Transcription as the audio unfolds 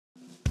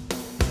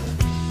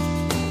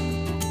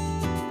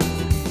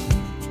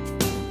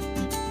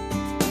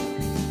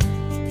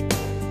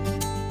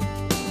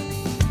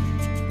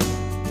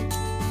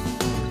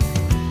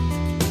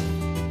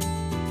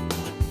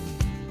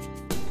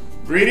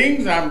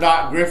Greetings, I'm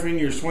Doc Griffin,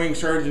 your Swing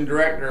Surgeon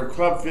Director of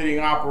Club Fitting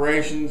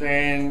Operations,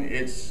 and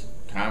it's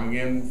time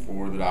again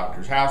for the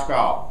Doctor's House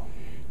Call.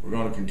 We're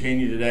going to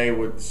continue today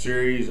with the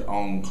series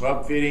on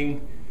club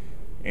fitting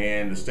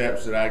and the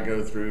steps that I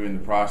go through in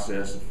the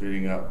process of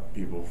fitting up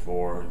people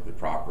for the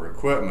proper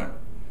equipment.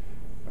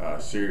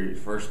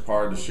 First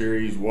part of the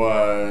series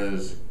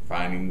was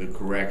finding the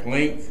correct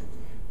length.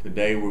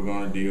 Today we're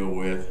going to deal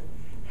with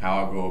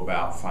how I go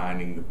about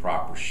finding the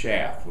proper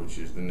shaft, which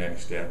is the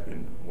next step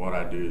in what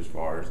I do as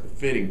far as the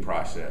fitting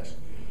process.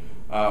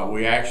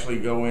 We actually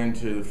go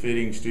into the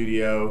fitting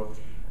studio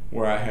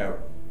where I have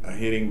a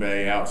hitting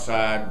bay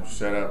outside,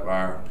 set up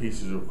our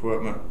pieces of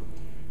equipment,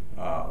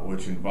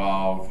 which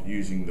involve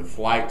using the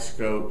flight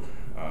scope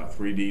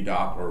 3D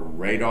Doppler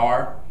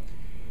radar.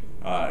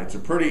 It's a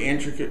pretty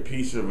intricate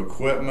piece of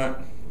equipment.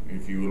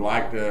 If you would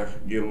like to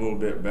get a little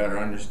bit better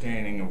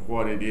understanding of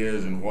what it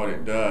is and what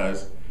it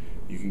does,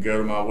 you can go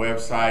to my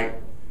website,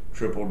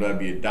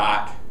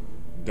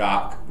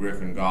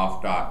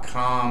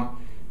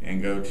 www.docgriffingolf.com,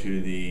 and go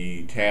to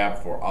the tab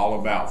for All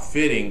About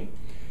Fitting,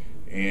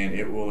 and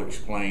it will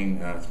explain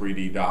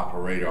 3D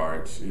Doppler radar.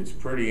 It's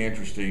pretty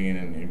interesting,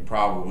 and you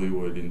probably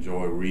would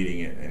enjoy reading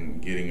it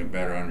and getting a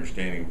better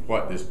understanding of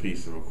what this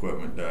piece of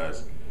equipment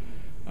does.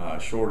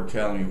 Short of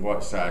telling you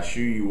what size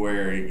shoe you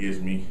wear, it gives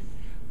me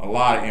a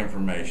lot of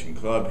information: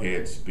 club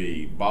head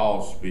speed,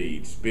 ball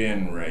speed,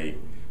 spin rate,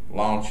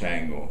 launch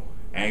angle,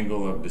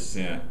 angle of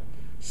descent,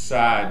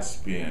 side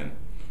spin.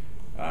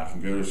 I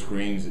can go to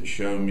screens that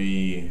show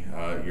me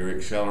your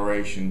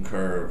acceleration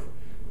curve,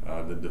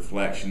 the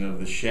deflection of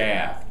the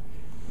shaft,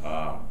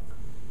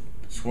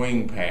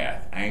 swing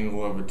path,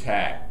 angle of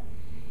attack,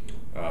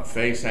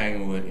 face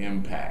angle at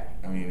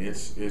impact. I mean,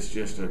 it's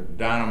just a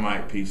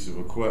dynamite piece of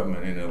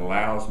equipment, and it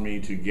allows me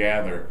to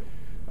gather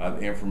the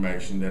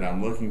information that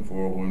I'm looking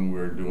for when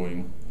we're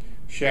doing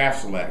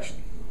shaft selection.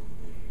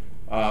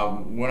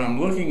 When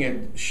I'm looking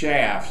at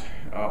shafts,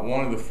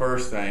 one of the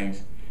first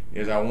things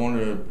is I want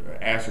to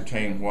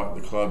ascertain what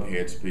the club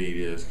head speed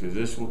is, because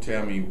this will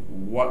tell me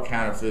what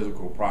kind of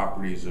physical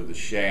properties of the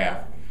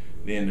shaft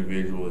the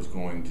individual is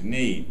going to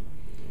need.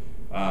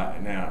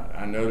 Now,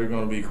 I know there are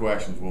going to be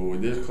questions. Well,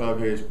 with this club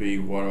head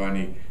speed, what do I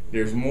need?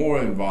 There's more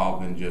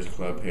involved than just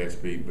club head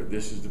speed, but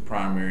this is the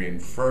primary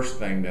and first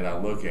thing that I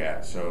look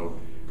at. So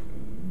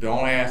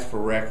don't ask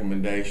for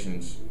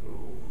recommendations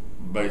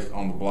based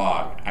on the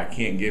blog. I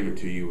can't give it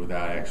to you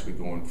without actually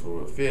going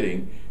through a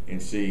fitting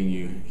and seeing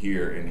you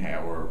here and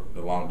or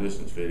the long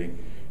distance fitting,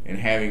 and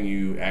having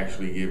you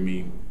actually give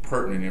me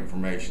pertinent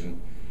information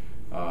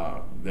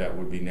that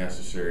would be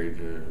necessary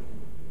to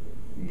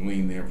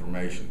glean the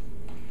information.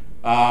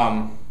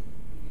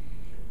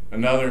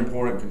 Another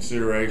important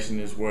consideration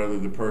is whether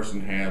the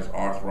person has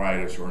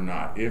arthritis or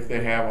not. If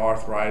they have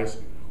arthritis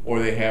or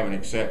they have an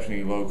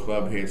exceptionally low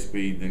club head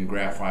speed, then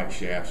graphite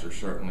shafts are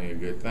certainly a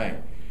good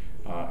thing.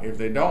 If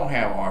they don't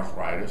have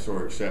arthritis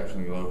or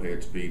exceptionally low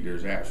head speed,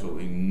 there's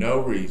absolutely no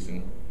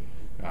reason,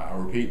 I'll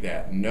repeat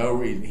that, no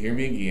reason, hear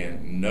me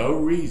again, no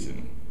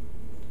reason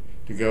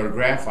to go to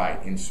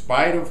graphite. In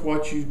spite of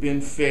what you've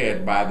been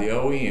fed by the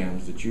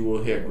OEMs that you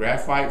will hit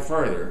graphite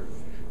further,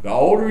 the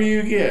older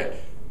you get,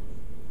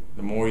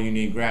 the more you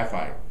need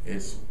graphite.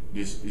 It's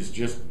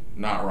just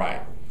not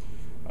right.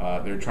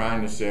 They're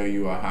trying to sell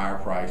you a higher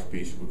priced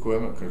piece of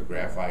equipment because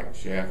graphite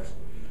shafts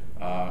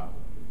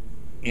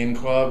in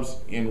clubs,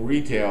 in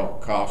retail,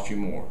 cost you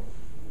more.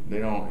 They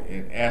don't,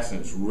 in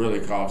essence, really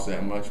cost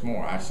that much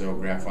more. I sell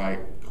graphite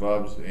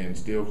clubs and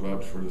steel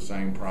clubs for the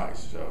same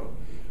price. So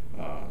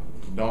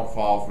don't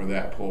fall for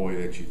that ploy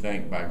that you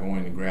think by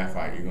going to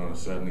graphite you're going to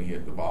suddenly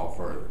hit the ball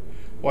further.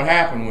 What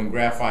happened when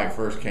graphite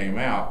first came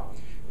out,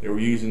 they were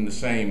using the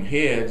same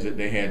heads that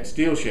they had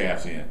steel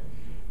shafts in.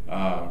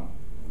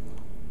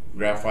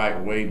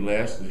 Graphite weighed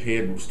less, the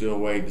head still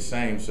weighed the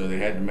same, so they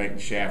had to make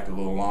the shaft a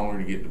little longer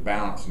to get the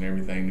balance and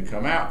everything to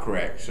come out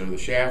correct. So the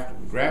shaft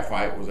of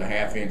graphite was a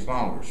 ½ inch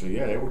longer. So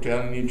yeah, they were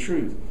telling you the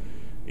truth.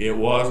 It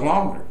was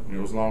longer. It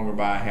was longer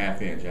by a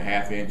 ½ inch. A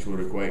 ½ inch would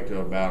equate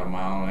to about 1.5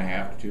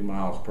 miles to 2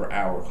 miles per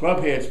hour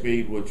club head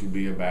speed, which would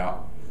be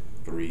about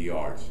 3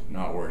 yards.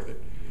 Not worth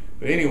it.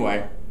 But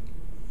anyway,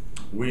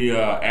 we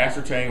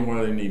ascertain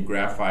whether they need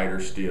graphite or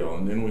steel,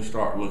 and then we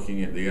start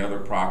looking at the other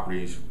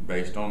properties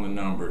based on the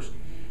numbers.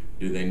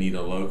 Do they need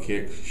a low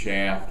kick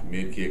shaft,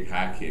 mid kick,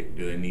 high kick?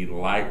 Do they need a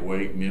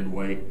lightweight,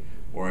 midweight,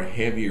 or a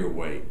heavier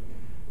weight?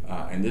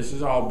 And this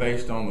is all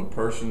based on the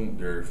person,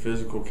 their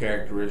physical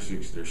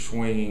characteristics, their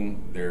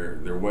swing,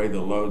 their way they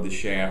load the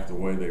shaft, the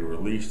way they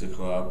release the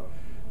club.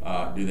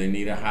 Do they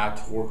need a high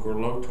torque or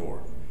low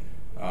torque?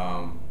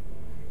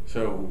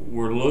 So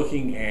we're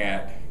looking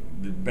at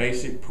the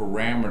basic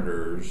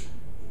parameters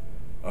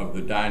of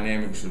the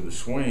dynamics of the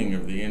swing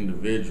of the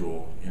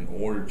individual in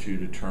order to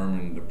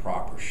determine the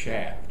proper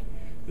shaft.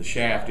 The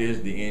shaft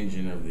is the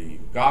engine of the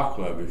golf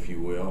club, if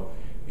you will,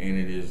 and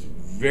it is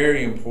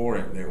very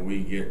important that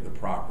we get the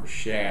proper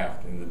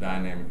shaft and the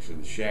dynamics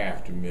of the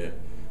shaft to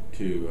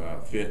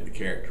fit the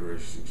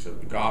characteristics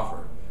of the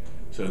golfer.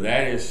 So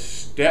that is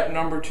step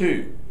number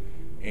 2.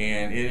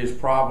 and it is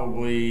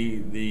probably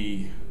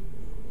the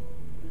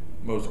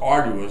most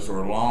arduous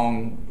or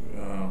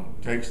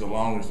takes the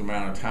longest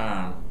amount of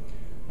time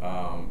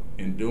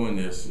in doing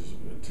this is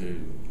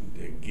to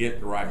get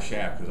the right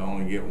shaft, because I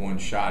only get one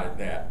shot at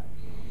that.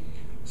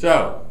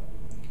 So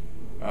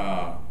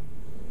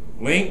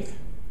length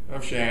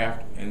of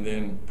shaft and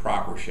then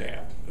proper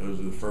shaft. Those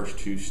are the first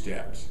two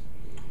steps.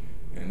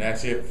 And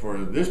that's it for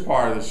this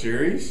part of the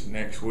series.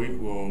 Next week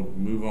we'll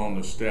move on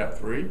to step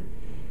 3.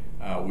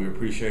 We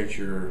appreciate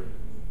your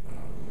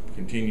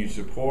continued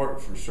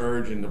support for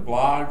Surge and the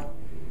blog.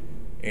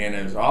 And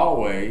as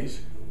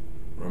always,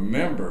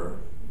 remember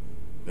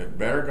that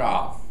better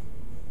golf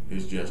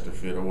is just a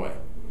fit away.